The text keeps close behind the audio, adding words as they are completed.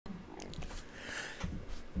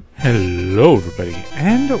Hello everybody,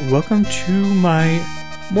 and welcome to my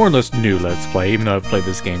more or less new Let's Play, even though I've played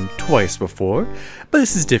this game twice before, but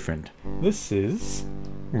this is different. This is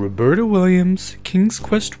Roberta Williams' King's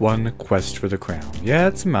Quest I Quest for the Crown. Yeah,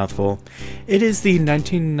 it's a mouthful. It is the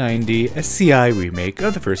 1990 SCI remake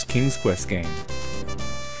of the first King's Quest game.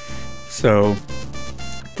 So,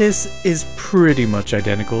 this is pretty much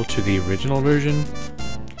identical to the original version.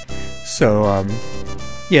 So,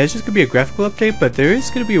 yeah, it's just going to be a graphical update, but there is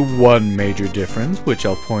going to be one major difference, which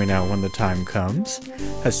I'll point out when the time comes. It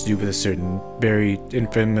has to do with a certain very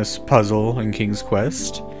infamous puzzle in King's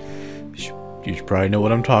Quest. You should probably know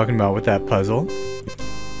what I'm talking about with that puzzle.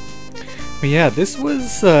 But yeah, this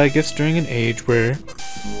was, I guess, during an age where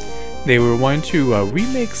they were wanting to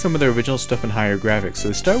remake some of their original stuff in higher graphics. So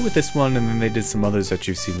they started with this one, and then they did some others that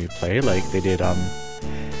you've seen me play, like they did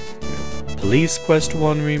Police Quest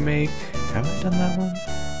 1 remake. Have I done that one?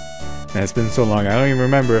 Man, it's been so long, I don't even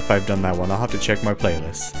remember if I've done that one. I'll have to check my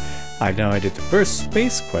playlist. I know I did the first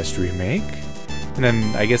Space Quest remake, and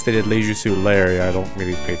then I guess they did Leisure Suit Larry. I don't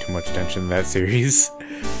really pay too much attention to that series.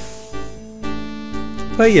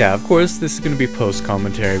 But yeah, of course, this is going to be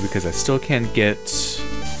post-commentary because I still can't get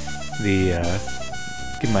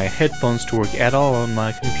my headphones to work at all on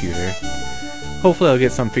my computer. Hopefully I'll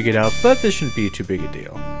get something figured out, but this shouldn't be too big a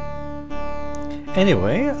deal.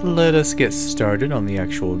 Anyway, let us get started on the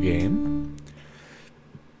actual game.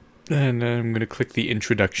 And I'm going to click the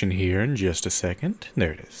introduction here in just a second.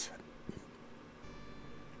 There it is.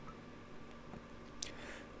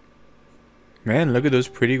 Man, look at those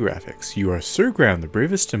pretty graphics. You are Sir Graham, the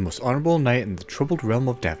bravest and most honorable knight in the troubled realm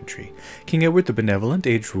of Daventry. King Edward, the benevolent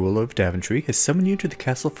aged ruler of Daventry, has summoned you to the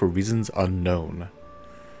castle for reasons unknown.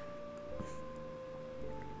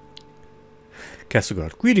 Castle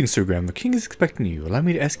Guard. Greetings, Sir Graham. The king is expecting you. Allow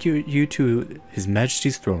me to escort you to His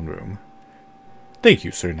Majesty's throne room. Thank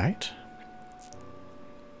you, Sir Knight.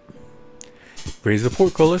 Raise the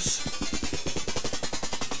portcullis.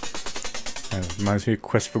 Reminds me of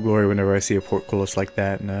Quest for Glory whenever I see a portcullis like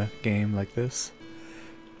that in a game like this.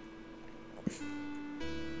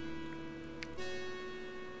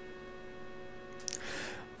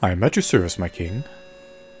 I am at your service, my king.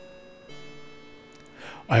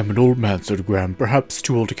 I am an old man, Sir Graham, perhaps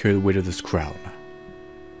too old to carry the weight of this crown.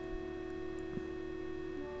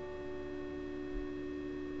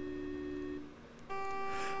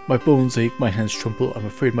 My bones ache, my hands tremble, I'm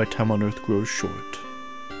afraid my time on earth grows short.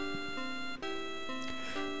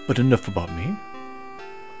 But enough about me.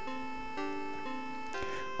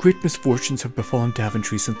 Great misfortunes have befallen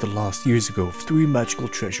Daventry since the loss years ago of 3 magical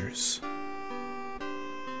treasures.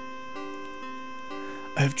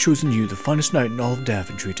 I have chosen you, the finest knight in all of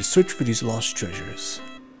Daventry, to search for these lost treasures.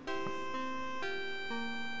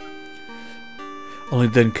 Only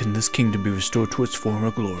then can this kingdom be restored to its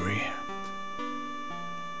former glory.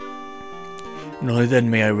 And only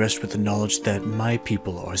then may I rest with the knowledge that my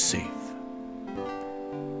people are safe.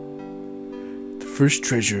 The first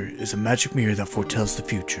treasure is a magic mirror that foretells the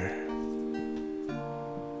future.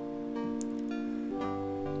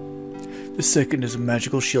 The second is a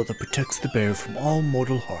magical shield that protects the bearer from all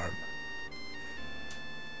mortal harm.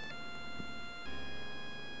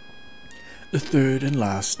 The third and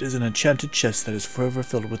last is an enchanted chest that is forever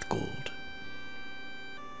filled with gold.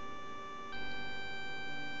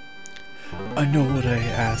 I know what I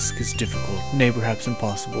ask is difficult, nay perhaps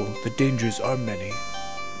impossible. The dangers are many.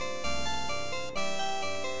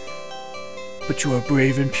 But you are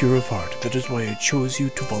brave and pure of heart, that is why I chose you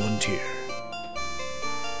to volunteer.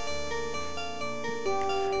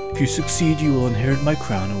 If you succeed, you will inherit my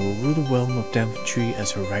crown and will rule the realm of Daventry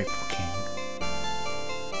as her rightful king.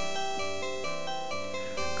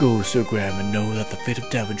 Go, Sir Graham, and know that the fate of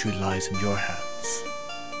Daventry lies in your hands.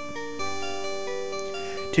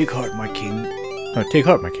 Take heart, my king. Take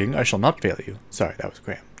heart, my king. I shall not fail you. Sorry, that was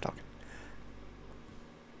Graham talking.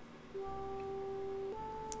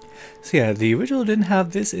 So yeah, the original didn't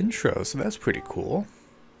have this intro, so that's pretty cool.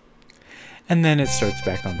 And then it starts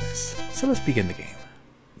back on this. So let's begin the game.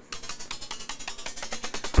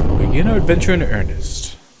 Begin our adventure in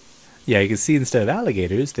earnest. Yeah, you can see instead of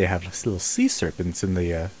alligators, they have little sea serpents in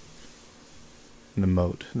the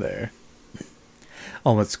moat there.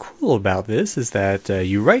 Oh, what's cool about this is that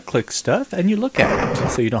you right-click stuff and you look at it,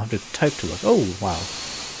 so you don't have to type to look. Oh, wow.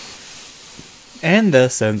 And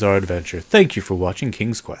thus ends our adventure. Thank you for watching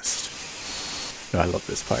King's Quest. Oh, I love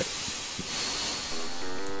this part.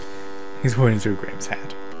 He's wearing Sir Graham's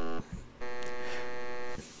hat.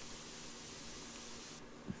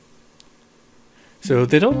 So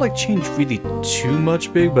they don't like change really too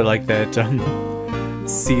much big, but like that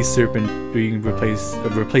sea serpent being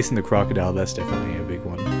replacing the crocodile, that's definitely a big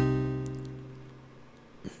one.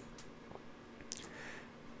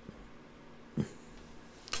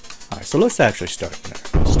 So let's actually start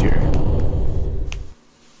next here.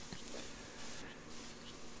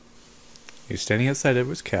 You're standing outside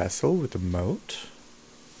Edward's castle with a moat.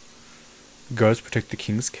 Guards protect the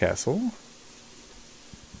king's castle.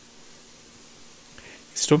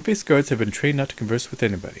 Stone-faced guards have been trained not to converse with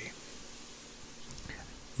anybody.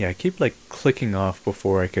 Yeah, I keep like clicking off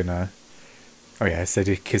before I can oh yeah, I said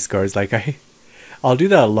to kiss guards. Like I'll do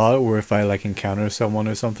that a lot where if I like encounter someone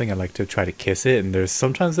or something, I like to try to kiss it, and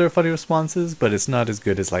sometimes there are funny responses, but it's not as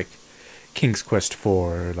good as like King's Quest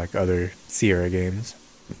 4 or like other Sierra games.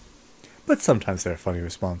 But sometimes there are funny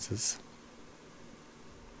responses.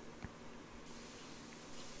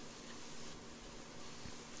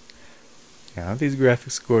 Yeah, aren't these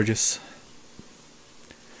graphics gorgeous?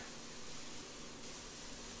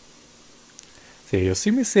 So you'll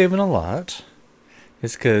see me saving a lot.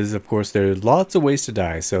 It's because, of course, there are lots of ways to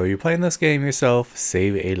die. So you're playing this game yourself,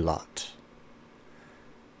 save a lot.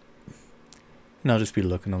 And I'll just be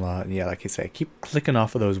looking a lot. And yeah, like I say, I keep clicking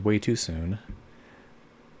off of those way too soon.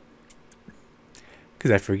 Because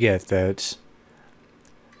I forget that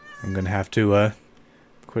I'm going to have to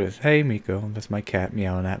quit it. Hey, Miko, that's my cat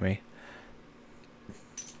meowing at me.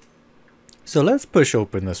 So let's push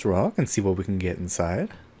open this rock and see what we can get inside.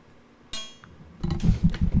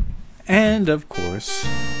 And, of course,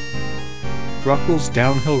 rock rolls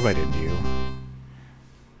downhill right into you.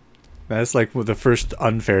 That's like the first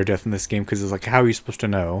unfair death in this game, because it's like, how are you supposed to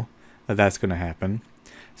know that that's going to happen?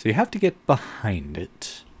 So you have to get behind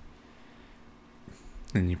it.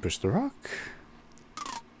 Then you push the rock,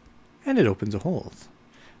 and it opens a hole.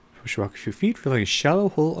 Push the rock a few feet, filling a shallow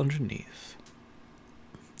hole underneath.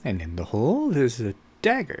 And in the hole, there's a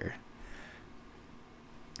dagger.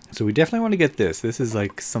 So we definitely want to get this. This is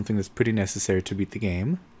like something that's pretty necessary to beat the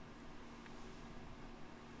game.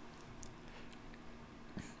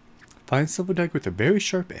 Find silver dagger with a very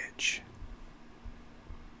sharp edge.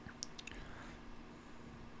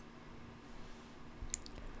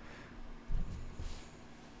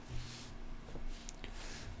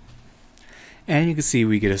 And you can see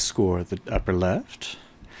we get a score at the upper left.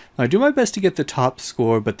 I do my best to get the top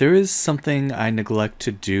score, but there is something I neglect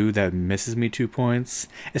to do that misses me 2 points.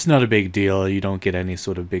 It's not a big deal. You don't get any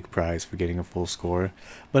sort of big prize for getting a full score,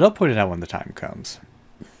 but I'll point it out when the time comes.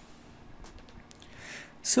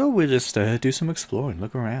 So we'll just do some exploring,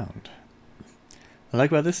 look around. What I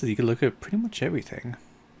like about this is you can look at pretty much everything.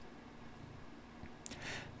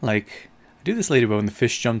 Like, I do this later, but when the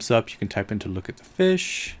fish jumps up, you can type in to look at the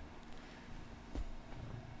fish.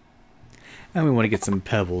 And we want to get some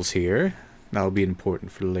pebbles here. That'll be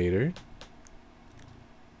important for later.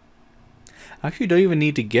 I actually don't even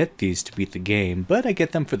need to get these to beat the game, but I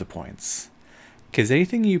get them for the points. Because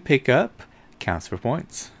anything you pick up counts for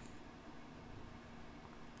points.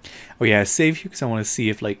 Oh yeah, I save you because I want to see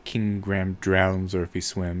if like King Graham drowns or if he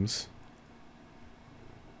swims.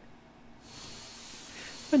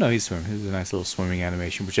 But no, he's swimming. There's a nice little swimming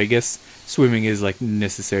animation, which I guess swimming is like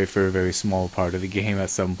necessary for a very small part of the game at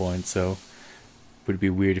some point, so would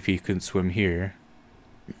be weird if he couldn't swim here.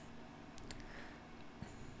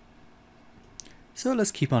 So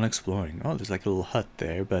let's keep on exploring. Oh, there's like a little hut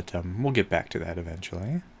there, but we'll get back to that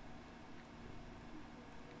eventually.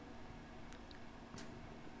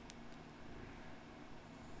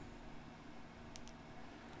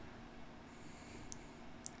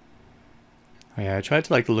 Oh yeah, I tried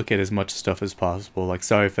to like look at as much stuff as possible. Like,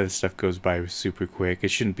 sorry if this stuff goes by super quick. It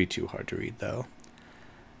shouldn't be too hard to read though.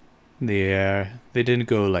 They didn't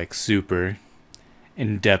go like super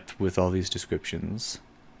in depth with all these descriptions.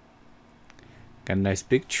 Got a nice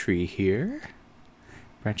big tree here.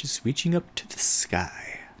 Branches reaching up to the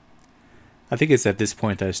sky. I think it's at this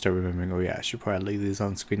point that I start remembering, oh yeah, I should probably leave these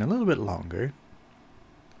on screen a little bit longer.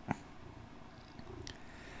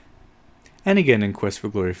 And again, in Quest for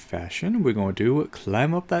Glory fashion, we're going to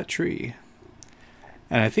climb up that tree.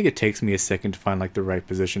 And I think it takes me a second to find like the right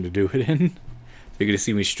position to do it in. You're going to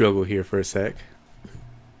see me struggle here for a sec.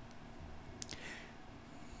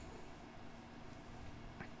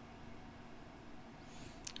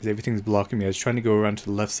 Because everything's blocking me. I was trying to go around to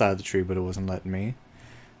the left side of the tree, but it wasn't letting me.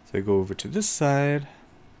 So I go over to this side.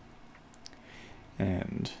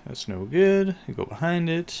 And that's no good. I go behind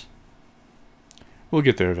it. We'll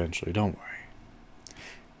get there eventually, don't worry.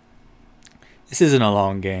 This isn't a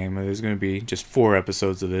long game. There's going to be just 4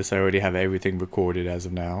 episodes of this. I already have everything recorded as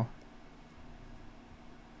of now.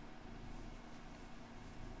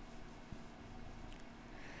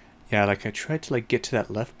 Yeah, like I tried to like get to that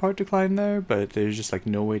left part to climb there, but there's just like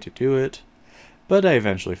no way to do it. But I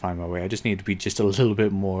eventually find my way. I just need to be just a little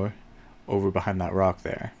bit more over behind that rock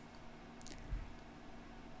there.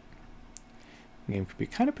 The game can be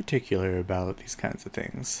kind of particular about these kinds of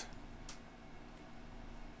things.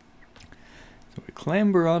 So we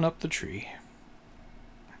clamber on up the tree.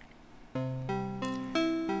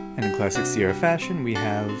 And in classic Sierra fashion, we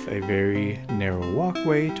have a very narrow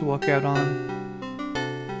walkway to walk out on,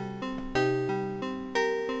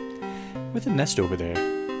 with a nest over there.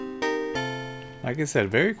 Like I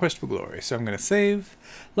said, very quest for glory, so I'm going to save.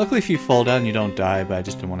 Luckily if you fall down you don't die, but I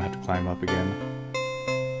just didn't want to have to climb up again.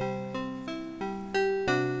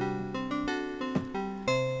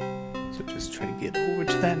 So just try to get over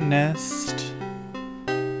to that nest.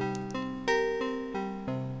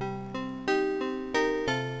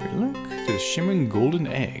 Look, there's a shimmering golden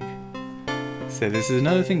egg. So this is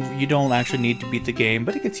another thing, you don't actually need to beat the game,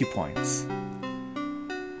 but it gets you points.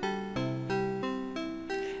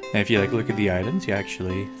 And if you like look at the items, you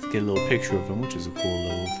actually get a little picture of them, which is a cool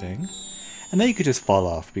little thing. And then you could just fall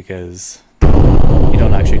off because you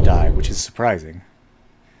don't actually die, which is surprising.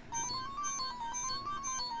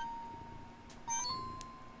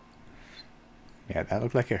 Yeah, that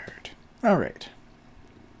looked like it hurt. Alright.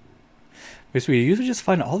 So we usually just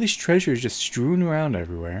find all these treasures just strewn around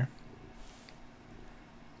everywhere.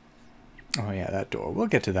 Oh yeah, that door. We'll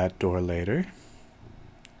get to that door later.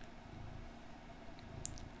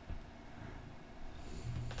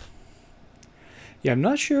 Yeah, I'm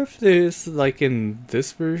not sure if there's like in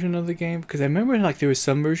this version of the game, because I remember like there was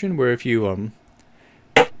some version where if you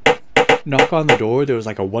knock on the door, there was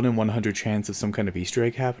like a 1 in 100 chance of some kind of Easter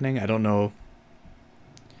egg happening. I don't know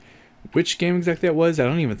which game exactly that was. I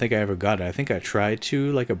don't even think I ever got it. I think I tried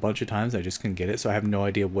to like a bunch of times. I just couldn't get it, so I have no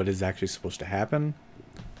idea what is actually supposed to happen.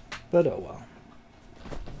 But oh well.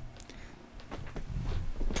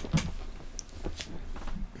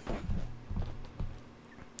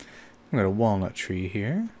 I've got a walnut tree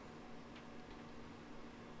here.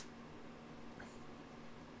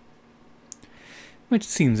 Which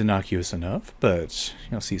seems innocuous enough, but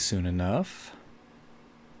you'll see soon enough.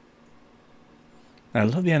 I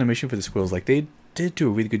love the animation for the squirrels. Like, they did do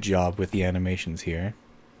a really good job with the animations here.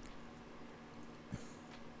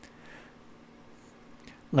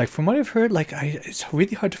 Like, from what I've heard, like, it's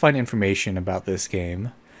really hard to find information about this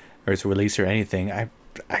game, or its release or anything. I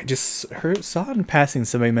just saw in passing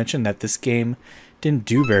somebody mention that this game didn't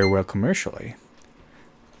do very well commercially.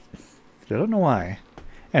 I don't know why.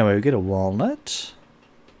 Anyway, we get a walnut.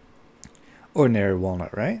 Ordinary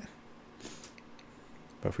walnut, right?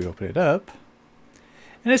 But if we open it up,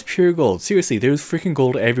 and it's pure gold. Seriously, there's freaking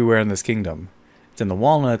gold everywhere in this kingdom. It's in the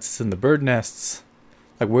walnuts, it's in the bird nests.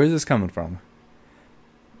 Like, where is this coming from?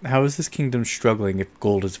 How is this kingdom struggling if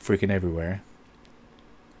gold is freaking everywhere?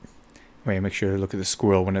 Wait, make sure to look at the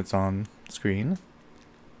squirrel when it's on screen.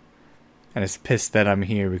 And it's pissed that I'm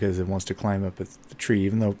here because it wants to climb up the tree,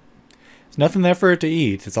 even though there's nothing there for it to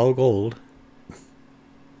eat. It's all gold.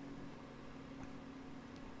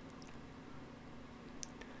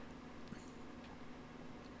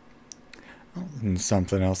 Oh, and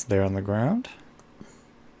something else there on the ground.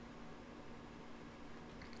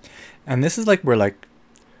 And this is like where like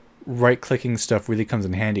right-clicking stuff really comes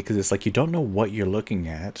in handy, because it's like you don't know what you're looking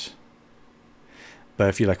at. But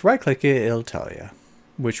if you like right-click it, it'll tell you.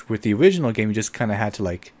 Which with the original game, you just kind of had to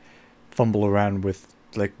like fumble around with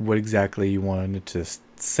like what exactly you wanted to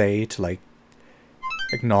say to like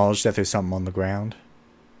acknowledge that there's something on the ground.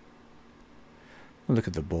 Look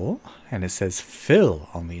at the bowl, and it says fill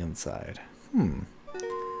on the inside. So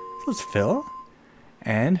let's fill,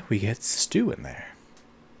 and we get stew in there.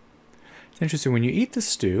 It's interesting, when you eat the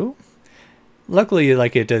stew, luckily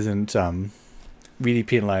like it doesn't really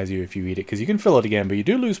penalize you if you eat it, because you can fill it again, but you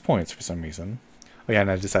do lose points for some reason. Oh yeah,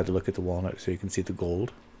 and I decided to look at the walnut so you can see the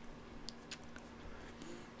gold.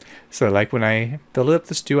 So like when I filled up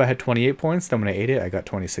the stew, I had 28 points, then when I ate it, I got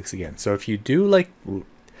 26 again. So if you do like,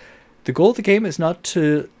 the goal of the game is not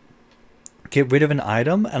to get rid of an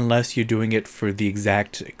item unless you're doing it for the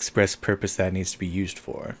exact express purpose that it needs to be used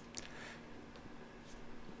for.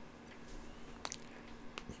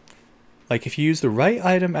 Like if you use the right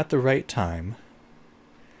item at the right time,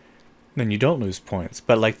 then you don't lose points.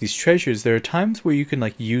 But like these treasures, there are times where you can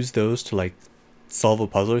like use those to like solve a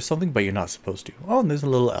puzzle or something, but you're not supposed to. Oh, and there's a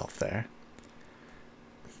little elf there.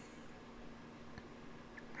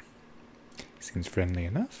 Seems friendly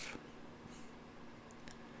enough.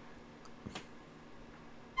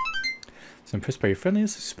 So impressed by your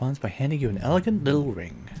friendliness, responds by handing you an elegant little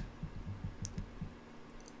ring.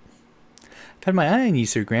 I've had my eye on you,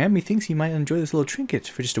 Sir Graham. Methinks you might enjoy this little trinket.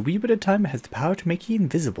 For just a wee bit of time, it has the power to make you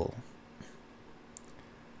invisible.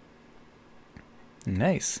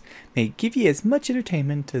 Nice. May it give you as much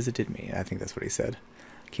entertainment as it did me. I think that's what he said.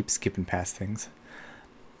 I keep skipping past things.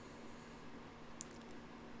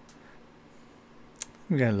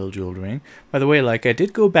 We got a little jeweled ring. By the way, like, I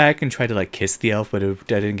did go back and try to, like, kiss the elf, but I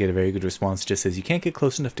didn't get a very good response. It just says you can't get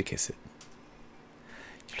close enough to kiss it.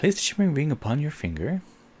 You place the shimmering ring upon your finger.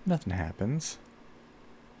 Nothing happens.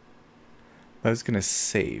 I was gonna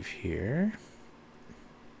save here.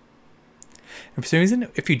 And for some reason,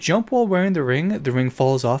 if you jump while wearing the ring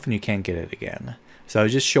falls off and you can't get it again. So I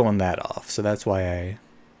was just showing that off. So that's why I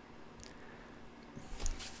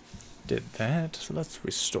did that. So let's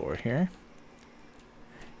restore here.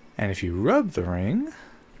 And if you rub the ring,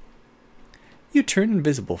 you turn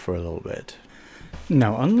invisible for a little bit.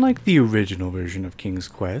 Now, unlike the original version of King's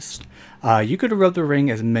Quest, you could rub the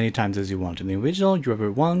ring as many times as you want. In the original, you rub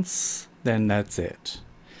it once, then that's it.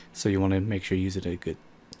 So you want to make sure you use it at a good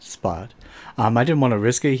spot. I didn't want to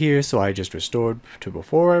risk it here, so I just restored to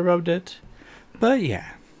before I rubbed it. But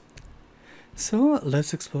yeah. So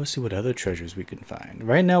let's explore, see what other treasures we can find.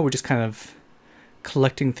 Right now we're just kind of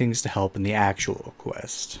collecting things to help in the actual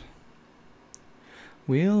quest.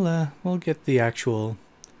 We'll get the actual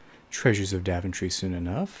treasures of Daventry soon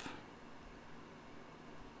enough.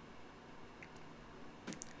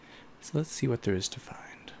 So let's see what there is to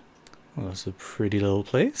find. Well, it's a pretty little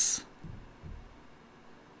place.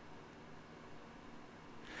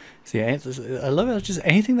 See, I love it. Just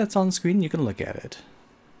anything that's on screen, you can look at it.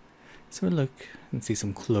 So we look and see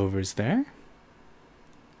some clovers there.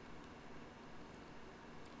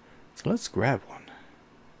 So let's grab one.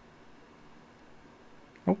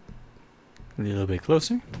 Oh, a little bit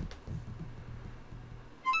closer.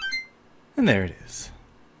 And there it is.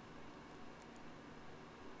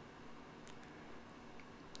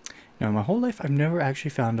 Now, my whole life, I've never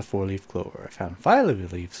actually found a 4-leaf clover. I found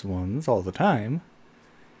 5-leaf ones all the time.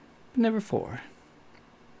 But never 4.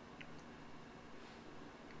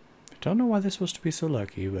 I don't know why they're supposed to be so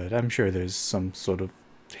lucky, but I'm sure there's some sort of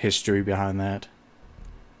history behind that.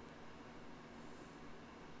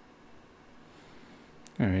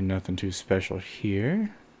 Alright, nothing too special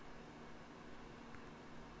here.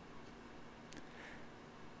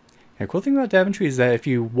 The cool thing about Daventry is that if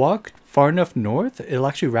you walk far enough north, it'll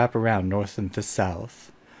actually wrap around north and to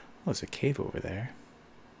south. Oh, there's a cave over there.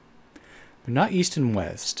 But not east and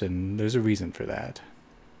west, and there's a reason for that.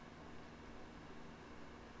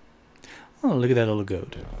 Oh, look at that little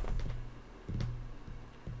goat.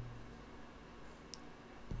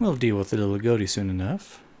 We'll deal with the little goatie soon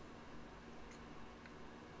enough.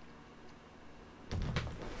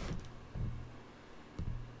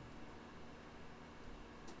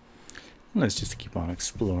 Let's just keep on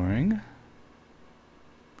exploring.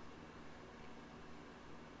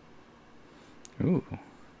 Ooh.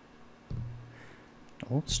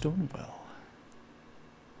 Old stone well.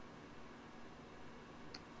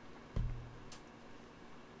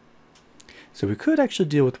 So we could actually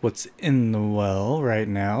deal with what's in the well right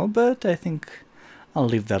now, but I think I'll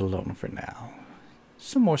leave that alone for now.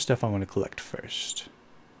 Some more stuff I want to collect first.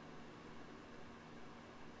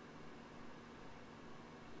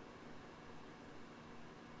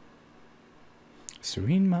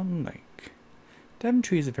 Serene Mountain Lake.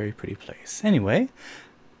 Daventry is a very pretty place. Anyway,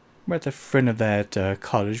 we're at the front of that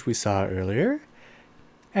cottage we saw earlier,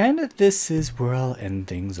 and this is where I'll end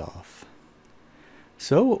things off.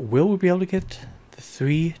 So, will we be able to get the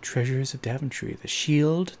 3 treasures of Daventry? The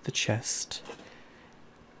shield, the chest,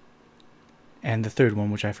 and the third one,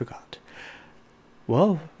 which I forgot.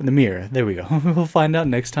 Well, the mirror. There we go. We'll find out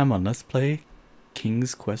next time on Let's Play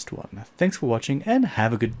King's Quest 1. Thanks for watching, and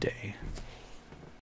have a good day.